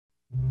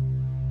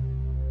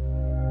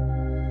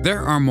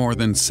There are more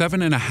than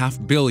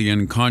 7.5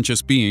 billion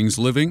conscious beings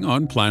living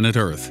on planet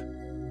Earth.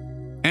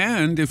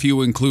 And if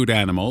you include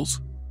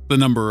animals, the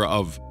number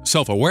of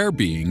self-aware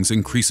beings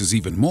increases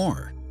even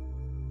more.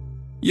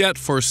 Yet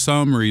for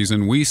some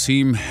reason we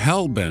seem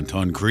hell-bent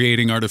on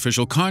creating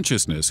artificial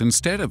consciousness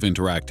instead of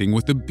interacting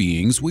with the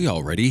beings we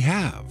already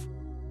have.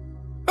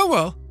 Oh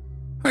well,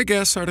 I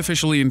guess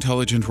artificially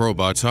intelligent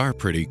robots are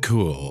pretty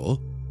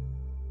cool.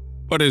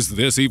 But is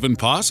this even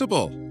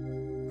possible?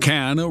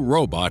 Can a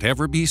robot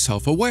ever be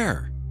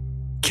self-aware?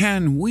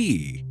 Can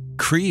we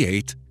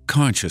create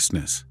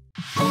consciousness?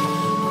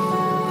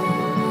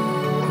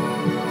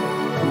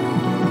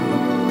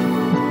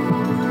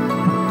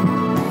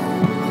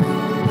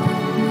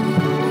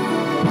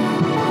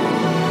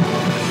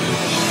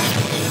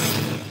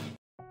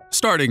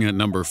 Starting at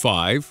number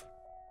 5,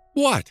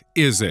 what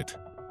is it?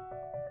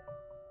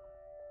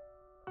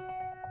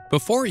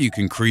 Before you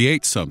can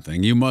create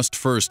something, you must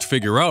first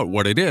figure out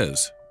what it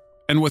is.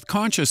 And with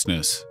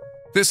consciousness,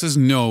 this is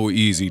no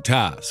easy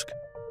task.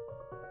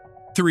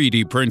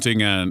 3D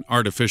printing an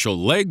artificial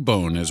leg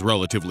bone is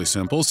relatively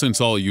simple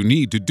since all you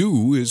need to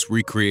do is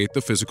recreate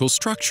the physical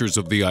structures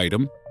of the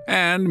item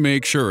and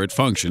make sure it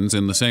functions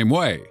in the same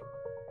way.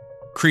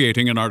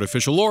 Creating an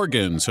artificial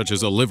organ, such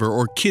as a liver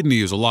or kidney,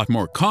 is a lot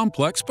more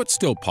complex but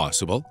still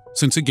possible,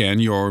 since again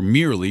you're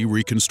merely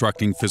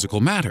reconstructing physical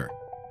matter.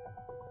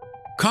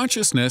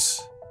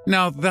 Consciousness,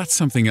 now that's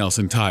something else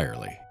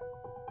entirely.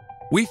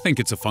 We think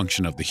it's a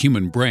function of the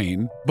human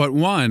brain, but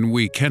one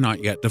we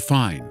cannot yet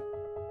define.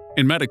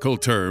 In medical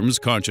terms,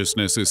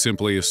 consciousness is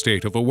simply a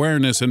state of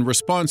awareness and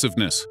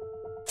responsiveness.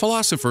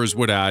 Philosophers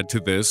would add to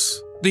this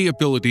the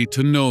ability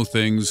to know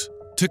things,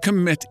 to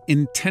commit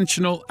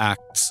intentional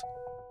acts,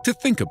 to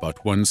think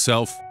about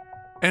oneself,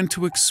 and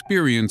to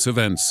experience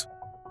events.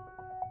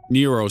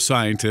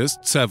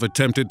 Neuroscientists have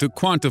attempted to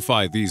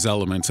quantify these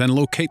elements and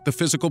locate the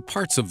physical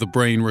parts of the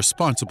brain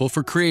responsible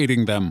for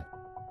creating them.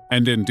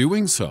 And in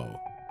doing so,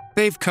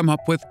 they've come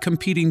up with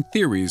competing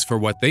theories for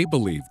what they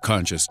believe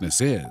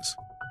consciousness is.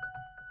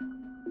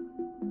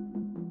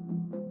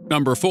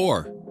 Number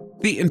 4.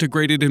 The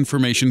Integrated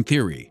Information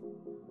Theory.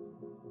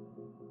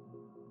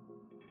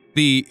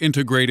 The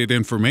Integrated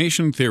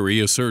Information Theory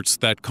asserts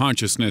that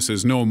consciousness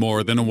is no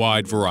more than a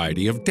wide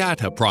variety of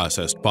data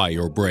processed by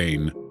your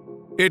brain.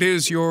 It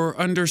is your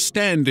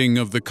understanding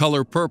of the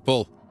color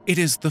purple. It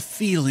is the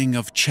feeling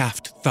of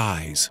chapped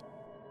thighs.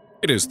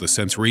 It is the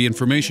sensory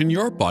information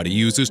your body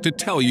uses to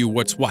tell you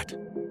what's what.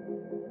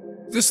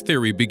 This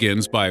theory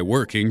begins by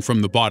working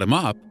from the bottom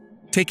up,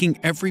 taking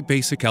every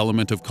basic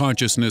element of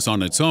consciousness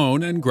on its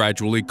own and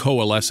gradually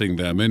coalescing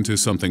them into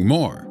something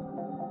more.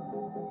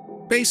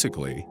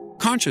 Basically,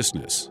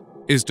 consciousness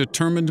is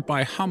determined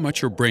by how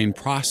much your brain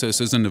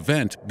processes an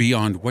event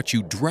beyond what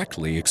you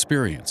directly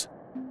experience.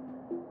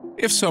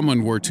 If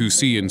someone were to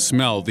see and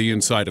smell the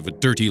inside of a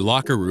dirty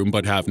locker room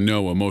but have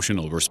no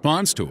emotional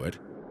response to it,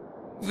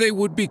 they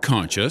would be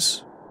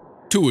conscious,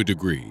 to a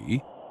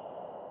degree.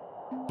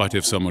 But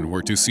if someone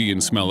were to see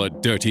and smell a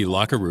dirty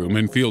locker room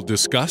and feel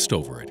disgust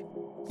over it,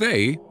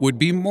 they would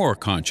be more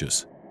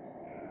conscious.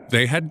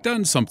 They had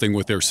done something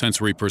with their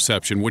sensory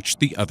perception which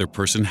the other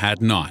person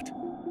had not.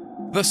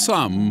 The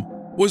sum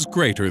was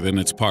greater than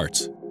its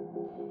parts.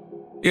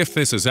 If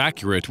this is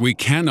accurate, we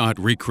cannot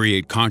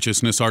recreate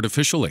consciousness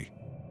artificially.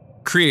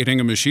 Creating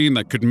a machine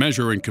that could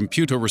measure and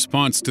compute a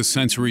response to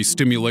sensory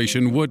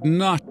stimulation would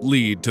not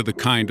lead to the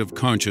kind of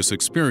conscious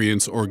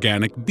experience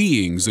organic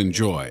beings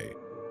enjoy.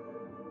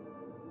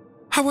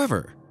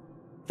 However,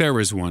 there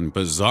is one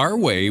bizarre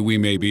way we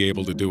may be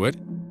able to do it,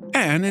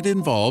 and it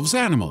involves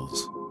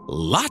animals.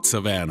 Lots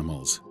of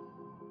animals.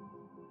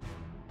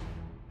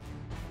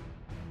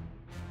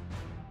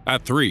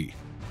 At 3.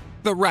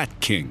 The Rat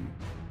King.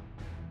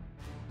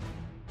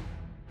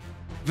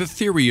 The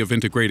theory of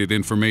integrated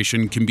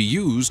information can be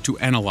used to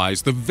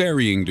analyze the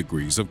varying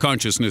degrees of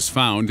consciousness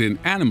found in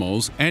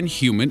animals and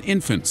human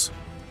infants.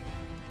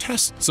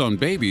 Tests on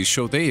babies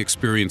show they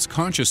experience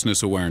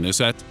consciousness awareness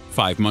at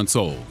 5 months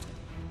old.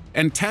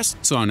 And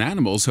tests on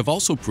animals have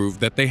also proved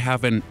that they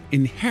have an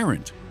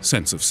inherent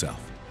sense of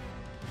self.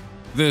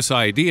 This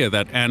idea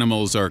that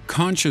animals are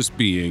conscious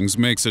beings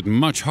makes it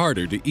much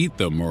harder to eat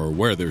them or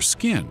wear their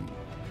skin.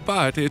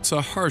 But it's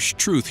a harsh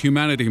truth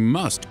humanity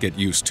must get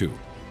used to.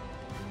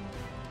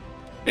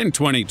 In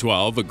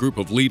 2012, a group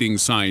of leading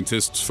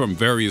scientists from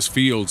various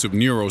fields of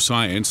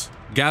neuroscience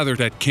gathered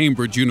at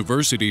Cambridge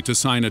University to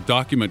sign a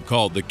document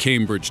called the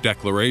Cambridge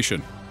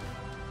Declaration.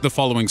 The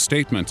following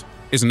statement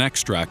is an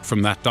extract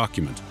from that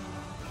document.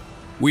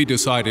 We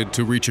decided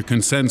to reach a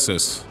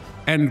consensus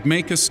and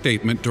make a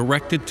statement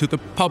directed to the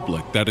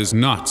public that is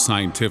not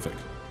scientific.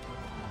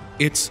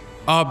 It's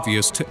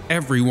obvious to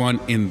everyone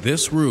in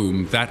this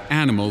room that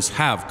animals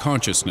have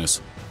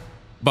consciousness,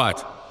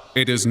 but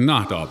it is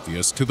not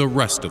obvious to the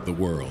rest of the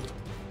world.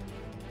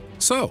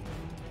 So,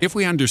 if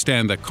we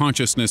understand that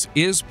consciousness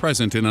is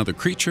present in other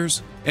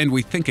creatures, and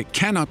we think it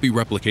cannot be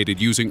replicated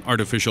using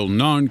artificial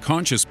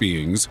non-conscious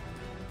beings,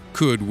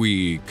 could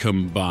we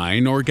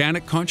combine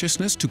organic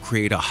consciousness to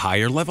create a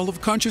higher level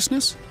of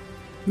consciousness?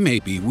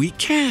 Maybe we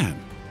can.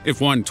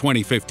 if one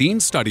 2015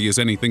 study is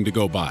anything to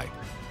go by.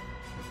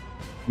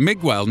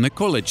 Miguel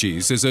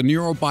Nicoliches is a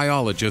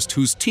neurobiologist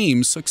whose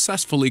team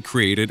successfully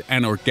created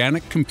an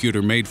organic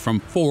computer made from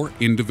 4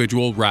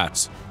 individual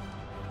rats.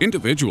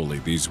 Individually,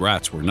 these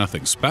rats were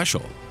nothing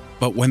special,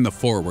 but when the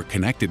 4 were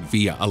connected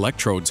via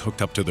electrodes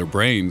hooked up to their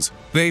brains,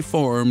 they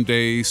formed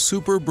a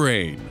super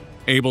brain,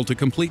 able to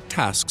complete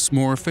tasks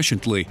more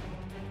efficiently.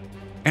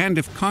 And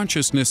if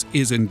consciousness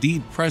is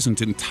indeed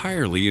present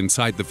entirely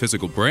inside the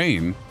physical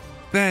brain,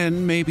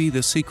 then maybe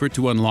the secret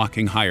to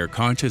unlocking higher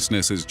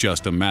consciousness is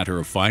just a matter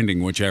of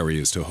finding which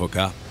areas to hook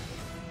up.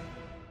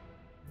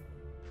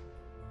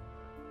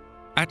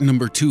 At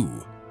number 2,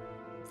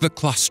 the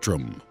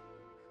claustrum.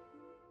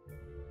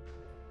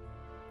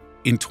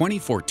 In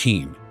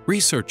 2014,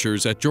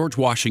 researchers at George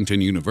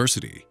Washington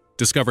University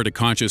discovered a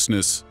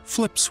consciousness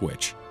flip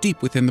switch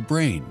deep within the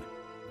brain.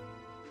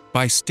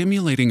 By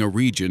stimulating a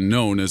region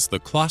known as the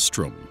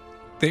claustrum,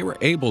 they were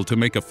able to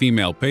make a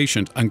female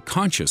patient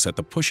unconscious at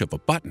the push of a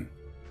button.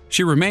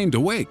 She remained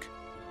awake,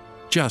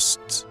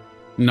 just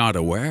not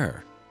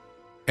aware.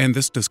 And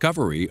this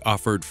discovery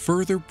offered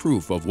further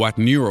proof of what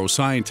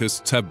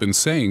neuroscientists have been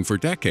saying for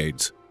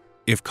decades.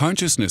 If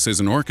consciousness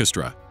is an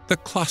orchestra, the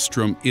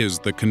claustrum is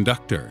the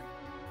conductor.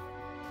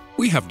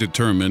 We have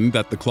determined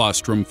that the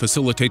claustrum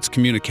facilitates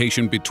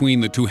communication between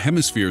the 2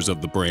 hemispheres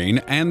of the brain,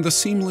 and the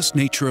seamless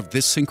nature of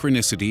this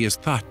synchronicity is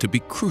thought to be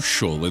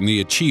crucial in the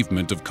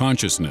achievement of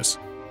consciousness.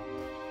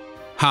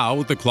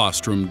 How the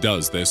claustrum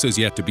does this is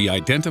yet to be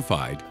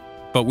identified,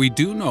 but we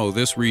do know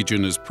this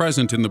region is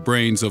present in the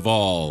brains of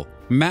all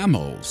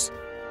mammals.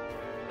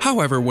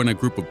 However, when a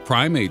group of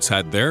primates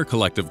had their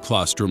collective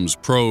claustrums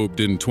probed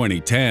in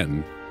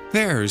 2010,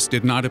 theirs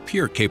did not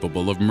appear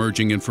capable of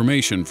merging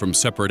information from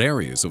separate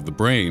areas of the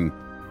brain.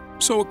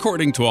 So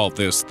according to all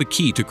this, the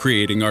key to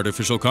creating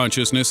artificial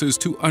consciousness is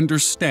to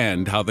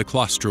understand how the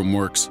claustrum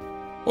works.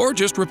 Or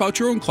just rip out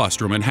your own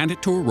claustrum and hand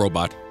it to a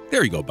robot.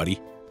 There you go, buddy.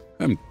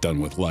 I'm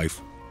done with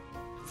life.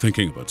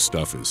 Thinking about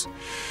stuff is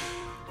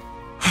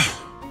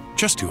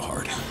just too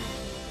hard.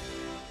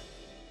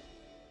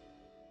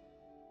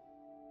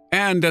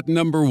 And at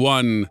number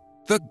 1,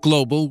 the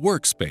global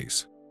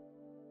workspace.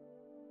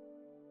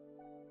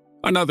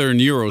 Another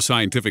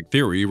neuroscientific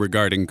theory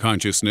regarding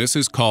consciousness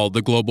is called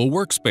the global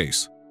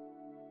workspace.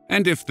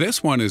 And if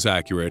this one is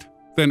accurate,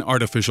 then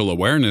artificial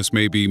awareness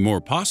may be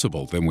more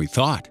possible than we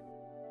thought.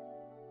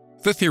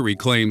 The theory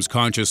claims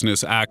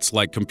consciousness acts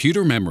like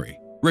computer memory,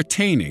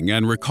 retaining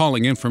and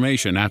recalling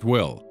information at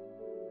will.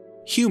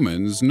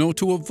 Humans know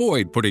to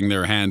avoid putting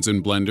their hands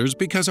in blenders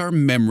because our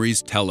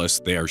memories tell us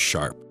they're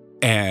sharp.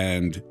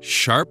 And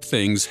sharp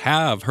things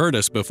have hurt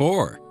us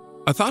before.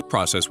 A thought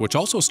process which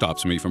also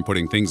stops me from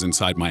putting things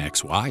inside my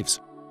ex-wives.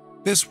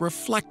 This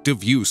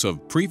reflective use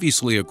of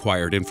previously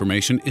acquired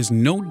information is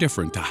no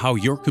different to how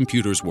your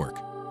computers work.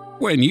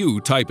 When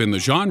you type in the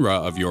genre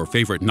of your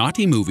favorite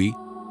naughty movie,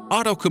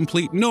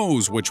 autocomplete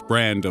knows which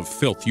brand of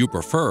filth you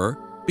prefer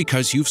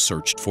because you've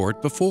searched for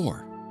it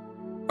before.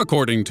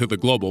 According to the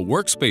global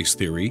workspace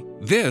theory,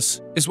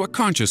 this is what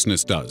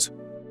consciousness does.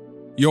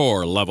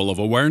 Your level of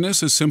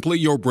awareness is simply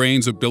your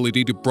brain's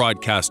ability to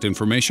broadcast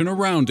information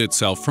around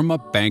itself from a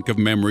bank of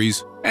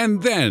memories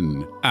and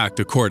then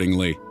act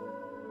accordingly.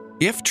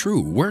 If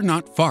true, we're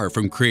not far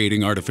from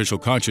creating artificial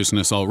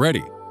consciousness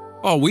already.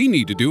 All we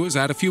need to do is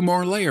add a few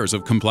more layers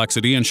of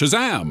complexity and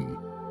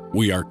shazam!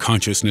 We are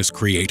consciousness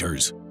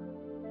creators.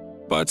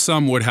 But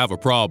some would have a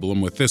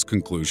problem with this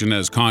conclusion,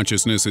 as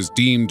consciousness is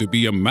deemed to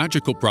be a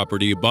magical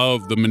property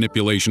above the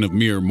manipulation of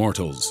mere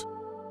mortals.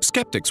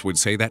 Skeptics would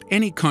say that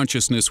any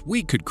consciousness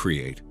we could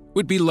create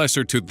would be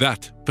lesser to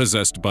that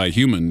possessed by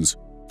humans.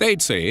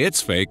 They'd say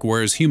it's fake,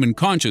 whereas human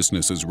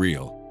consciousness is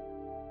real.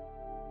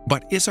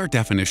 But is our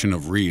definition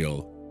of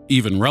real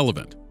even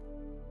relevant?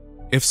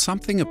 If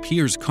something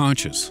appears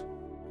conscious,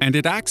 and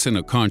it acts in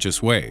a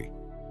conscious way,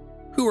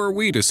 who are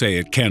we to say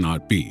it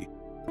cannot be?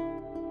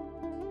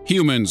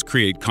 Humans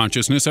create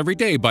consciousness every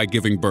day by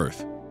giving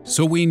birth,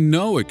 so we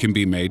know it can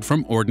be made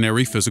from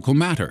ordinary physical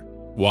matter.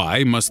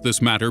 Why must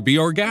this matter be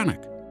organic?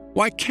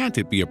 Why can't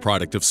it be a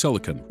product of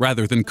silicon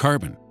rather than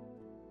carbon?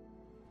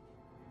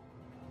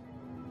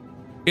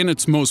 In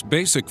its most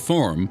basic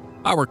form,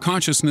 our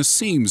consciousness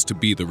seems to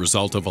be the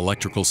result of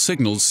electrical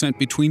signals sent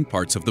between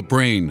parts of the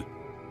brain.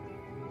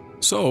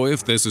 So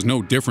if this is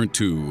no different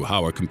to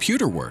how a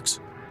computer works,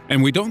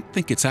 and we don't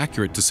think it's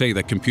accurate to say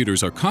that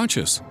computers are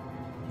conscious,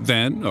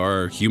 then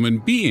are human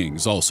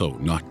beings also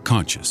not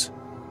conscious?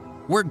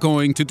 We're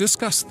going to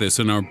discuss this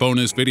in our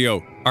bonus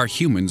video, Are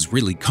Humans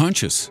Really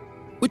Conscious?,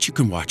 which you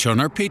can watch on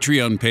our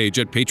Patreon page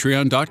at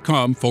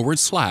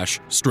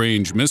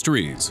patreon.com/strange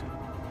mysteries.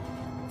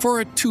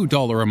 For a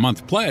 $2 a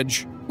month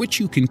pledge, which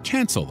you can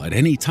cancel at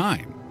any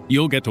time,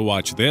 you'll get to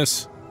watch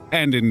this,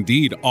 and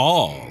indeed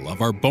all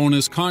of our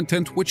bonus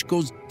content, which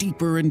goes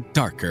deeper and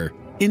darker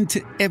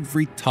into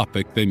every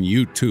topic than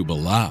YouTube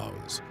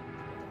allows.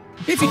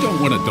 If you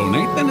don't want to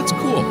donate, then it's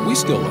cool, we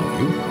still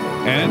love you,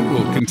 and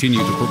we'll continue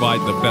to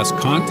provide the best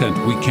content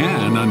we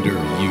can under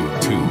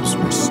YouTube's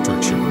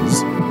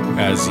restrictions.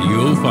 as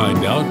you'll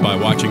find out by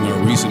watching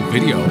our recent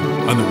video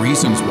on the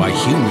reasons why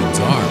humans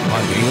are